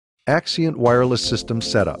Axient wireless system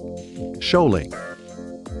setup. Showlink.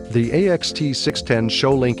 The AXT610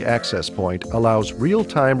 Showlink access point allows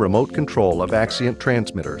real-time remote control of Axient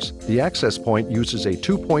transmitters. The access point uses a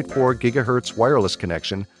 2.4 GHz wireless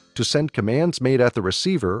connection to send commands made at the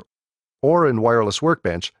receiver or in Wireless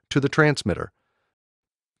Workbench to the transmitter.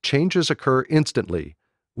 Changes occur instantly,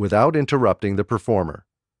 without interrupting the performer.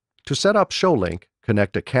 To set up Showlink,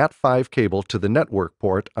 connect a Cat5 cable to the network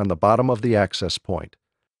port on the bottom of the access point.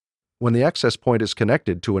 When the access point is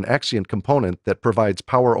connected to an Axient component that provides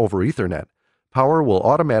power over Ethernet, power will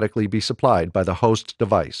automatically be supplied by the host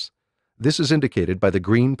device. This is indicated by the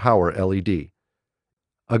green power LED.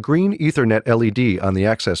 A green Ethernet LED on the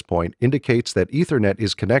access point indicates that Ethernet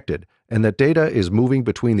is connected and that data is moving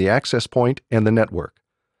between the access point and the network.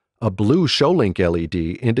 A blue Showlink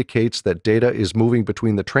LED indicates that data is moving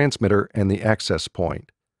between the transmitter and the access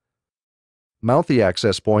point. Mount the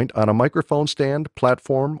access point on a microphone stand,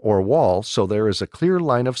 platform, or wall so there is a clear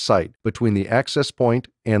line of sight between the access point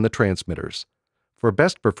and the transmitters. For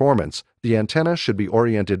best performance, the antenna should be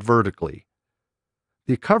oriented vertically.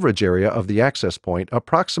 The coverage area of the access point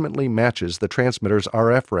approximately matches the transmitter's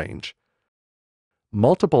RF range.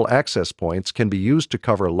 Multiple access points can be used to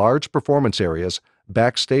cover large performance areas,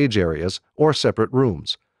 backstage areas, or separate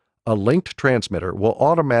rooms. A linked transmitter will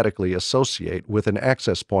automatically associate with an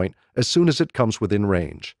access point as soon as it comes within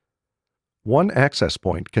range. One access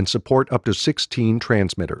point can support up to 16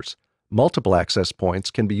 transmitters. Multiple access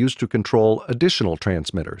points can be used to control additional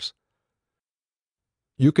transmitters.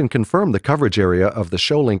 You can confirm the coverage area of the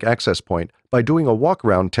Showlink access point by doing a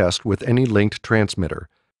walk-around test with any linked transmitter.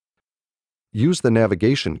 Use the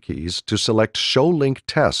navigation keys to select Showlink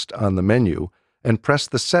Test on the menu and press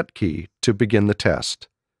the Set key to begin the test.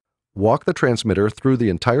 Walk the transmitter through the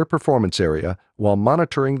entire performance area while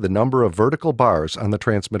monitoring the number of vertical bars on the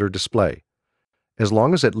transmitter display. As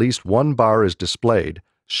long as at least one bar is displayed,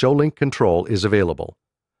 Showlink control is available.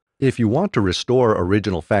 If you want to restore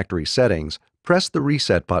original factory settings, press the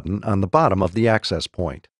Reset button on the bottom of the access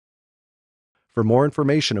point. For more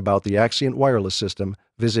information about the Axient wireless system,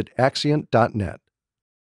 visit axient.net.